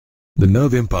The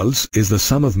nerve impulse is the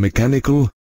sum of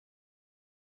mechanical,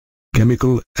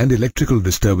 chemical and electrical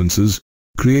disturbances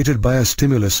created by a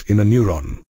stimulus in a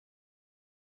neuron.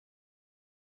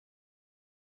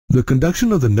 The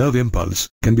conduction of the nerve impulse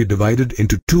can be divided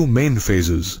into two main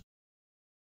phases: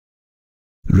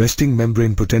 resting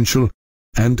membrane potential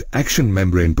and action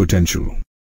membrane potential.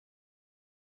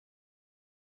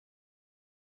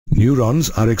 Neurons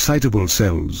are excitable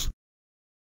cells.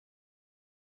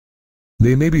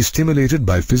 They may be stimulated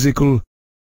by physical,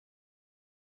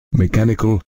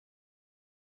 mechanical,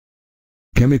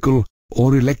 chemical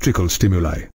or electrical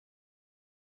stimuli.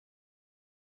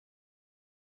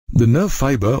 The nerve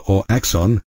fiber or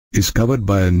axon is covered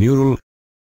by a neural,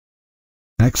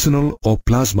 axonal or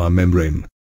plasma membrane.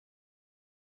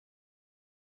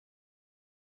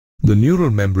 The neural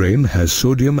membrane has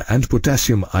sodium and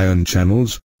potassium ion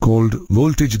channels called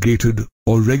voltage-gated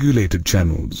or regulated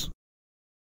channels.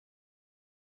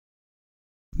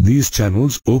 These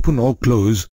channels open or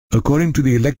close according to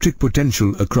the electric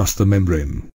potential across the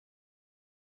membrane.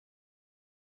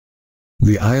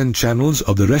 The ion channels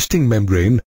of the resting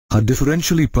membrane are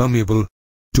differentially permeable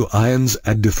to ions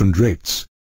at different rates.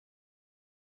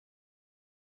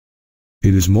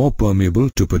 It is more permeable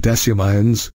to potassium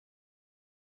ions,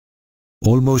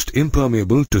 almost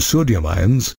impermeable to sodium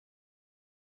ions,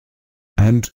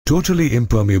 and totally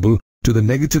impermeable to the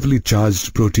negatively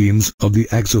charged proteins of the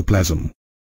axoplasm.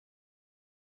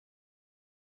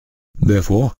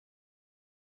 Therefore,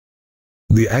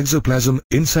 the axoplasm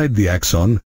inside the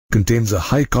axon contains a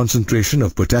high concentration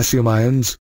of potassium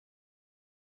ions,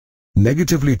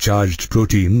 negatively charged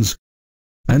proteins,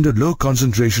 and a low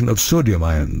concentration of sodium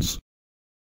ions.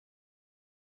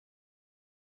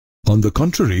 On the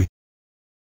contrary,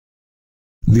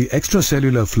 the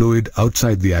extracellular fluid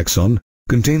outside the axon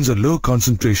contains a low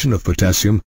concentration of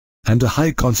potassium and a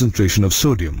high concentration of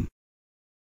sodium.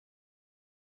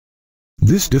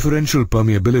 This differential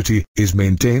permeability is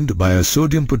maintained by a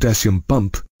sodium-potassium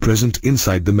pump present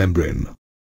inside the membrane.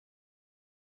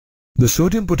 The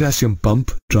sodium-potassium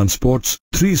pump transports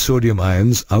 3 sodium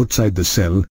ions outside the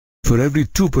cell for every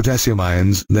 2 potassium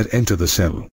ions that enter the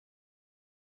cell.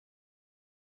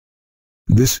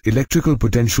 This electrical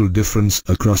potential difference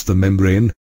across the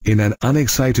membrane in an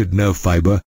unexcited nerve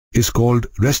fiber is called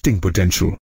resting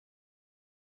potential,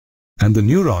 and the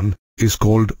neuron is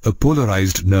called a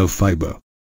polarized nerve fiber.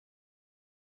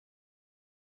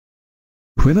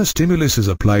 When a stimulus is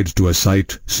applied to a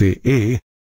site, say A,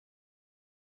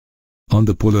 on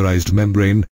the polarized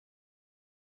membrane,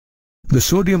 the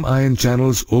sodium ion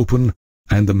channels open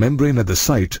and the membrane at the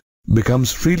site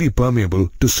becomes freely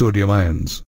permeable to sodium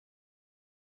ions.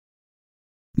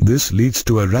 This leads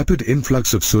to a rapid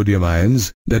influx of sodium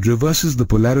ions that reverses the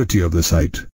polarity of the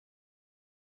site.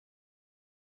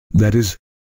 That is,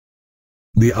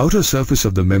 the outer surface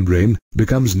of the membrane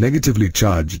becomes negatively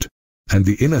charged and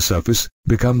the inner surface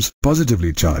becomes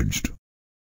positively charged.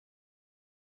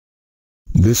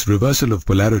 This reversal of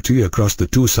polarity across the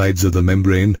two sides of the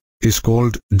membrane is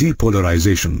called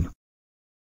depolarization.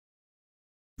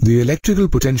 The electrical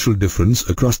potential difference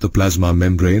across the plasma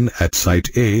membrane at site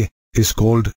A is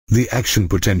called the action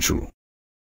potential.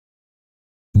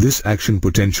 This action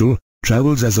potential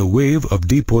travels as a wave of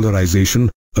depolarization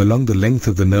along the length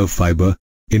of the nerve fiber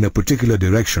in a particular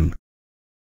direction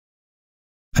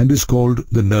and is called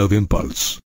the nerve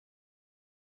impulse.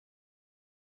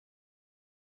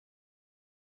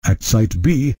 At site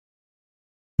B,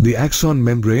 the axon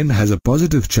membrane has a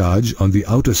positive charge on the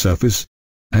outer surface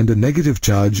and a negative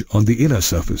charge on the inner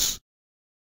surface.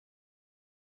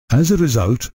 As a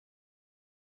result,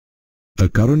 a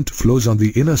current flows on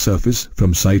the inner surface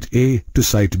from site A to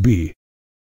site B.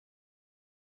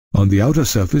 On the outer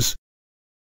surface,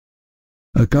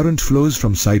 a current flows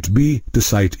from site B to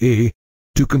site A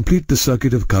to complete the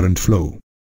circuit of current flow.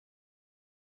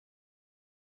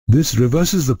 This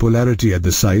reverses the polarity at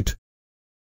the site,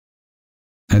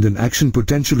 and an action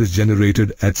potential is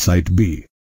generated at site B.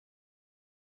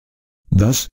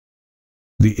 Thus,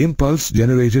 the impulse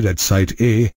generated at site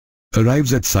A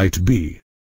arrives at site B.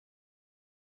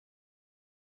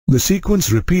 The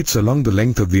sequence repeats along the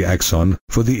length of the axon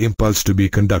for the impulse to be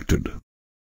conducted.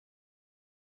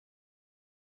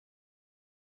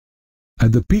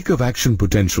 At the peak of action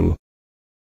potential,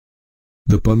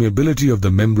 the permeability of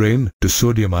the membrane to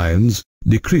sodium ions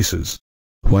decreases,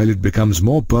 while it becomes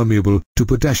more permeable to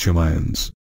potassium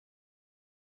ions.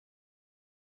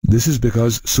 This is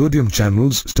because sodium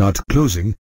channels start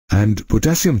closing and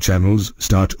potassium channels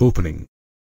start opening.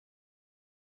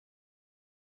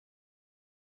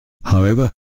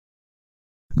 However,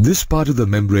 this part of the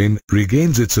membrane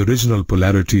regains its original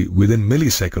polarity within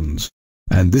milliseconds,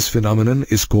 and this phenomenon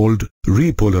is called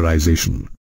repolarization.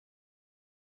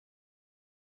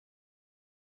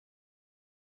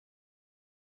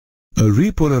 A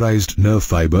repolarized nerve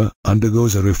fiber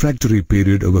undergoes a refractory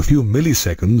period of a few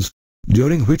milliseconds,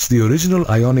 during which the original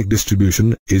ionic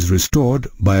distribution is restored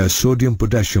by a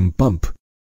sodium-potassium pump,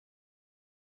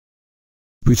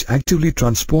 which actively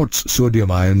transports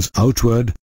sodium ions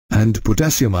outward and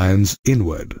potassium ions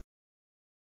inward.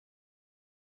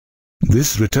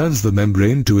 This returns the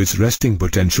membrane to its resting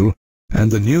potential,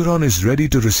 and the neuron is ready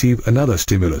to receive another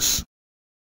stimulus.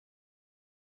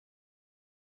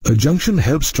 A junction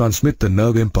helps transmit the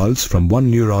nerve impulse from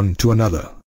one neuron to another.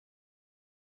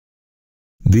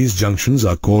 These junctions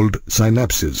are called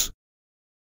synapses.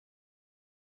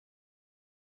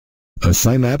 A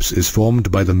synapse is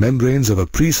formed by the membranes of a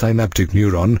presynaptic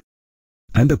neuron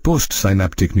and a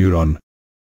postsynaptic neuron,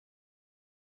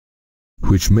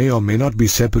 which may or may not be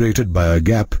separated by a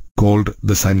gap called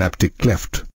the synaptic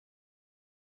cleft.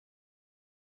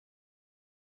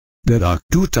 There are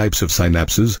two types of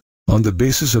synapses on the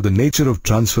basis of the nature of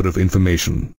transfer of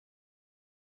information.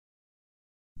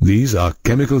 These are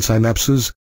chemical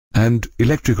synapses and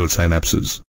electrical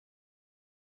synapses.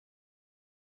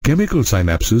 Chemical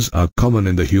synapses are common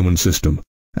in the human system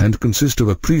and consist of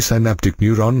a presynaptic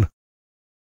neuron,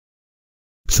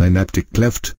 synaptic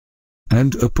cleft,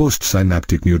 and a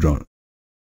postsynaptic neuron.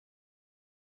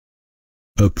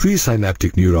 A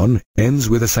presynaptic neuron ends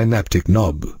with a synaptic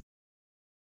knob.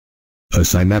 A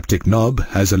synaptic knob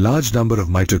has a large number of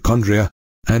mitochondria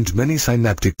and many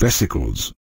synaptic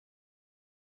vesicles.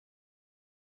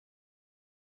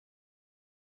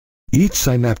 Each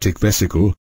synaptic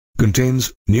vesicle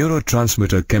contains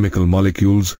neurotransmitter chemical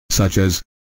molecules such as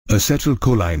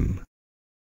acetylcholine.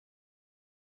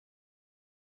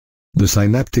 The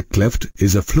synaptic cleft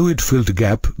is a fluid-filled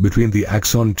gap between the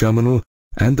axon terminal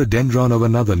and the dendron of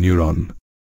another neuron.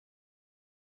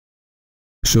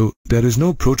 So, there is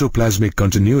no protoplasmic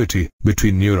continuity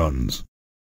between neurons.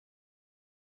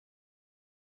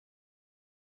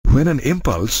 When an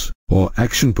impulse or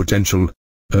action potential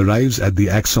arrives at the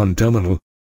axon terminal,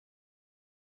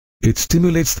 it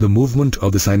stimulates the movement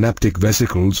of the synaptic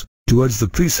vesicles towards the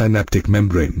presynaptic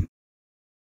membrane.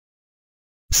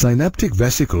 Synaptic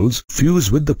vesicles fuse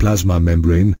with the plasma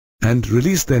membrane and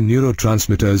release their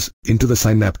neurotransmitters into the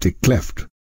synaptic cleft.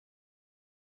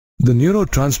 The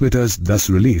neurotransmitters thus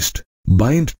released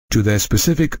bind to their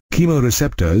specific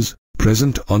chemoreceptors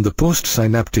present on the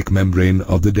postsynaptic membrane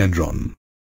of the dendron.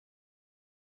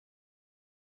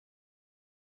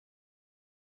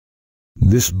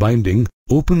 This binding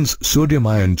opens sodium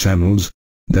ion channels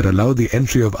that allow the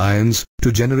entry of ions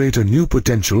to generate a new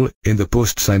potential in the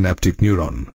postsynaptic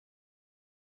neuron.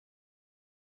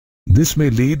 This may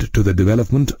lead to the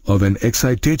development of an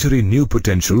excitatory new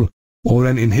potential or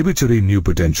an inhibitory new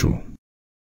potential.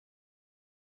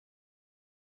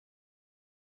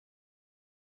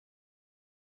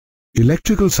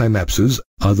 Electrical synapses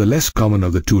are the less common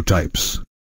of the two types.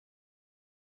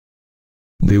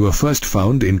 They were first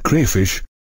found in crayfish,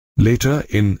 later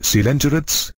in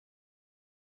coelenterids,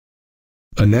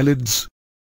 annelids,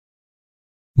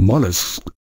 mollusks,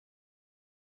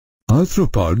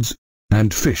 arthropods,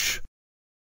 and fish.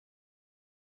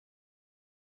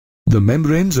 The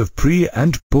membranes of pre-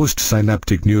 and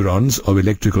postsynaptic neurons of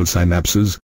electrical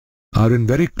synapses are in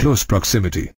very close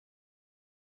proximity.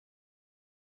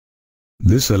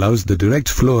 This allows the direct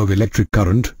flow of electric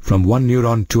current from one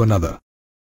neuron to another.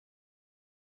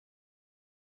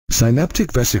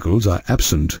 Synaptic vesicles are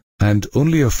absent and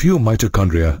only a few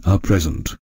mitochondria are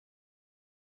present.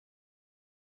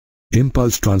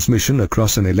 Impulse transmission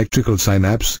across an electrical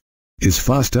synapse is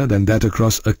faster than that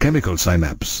across a chemical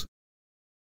synapse.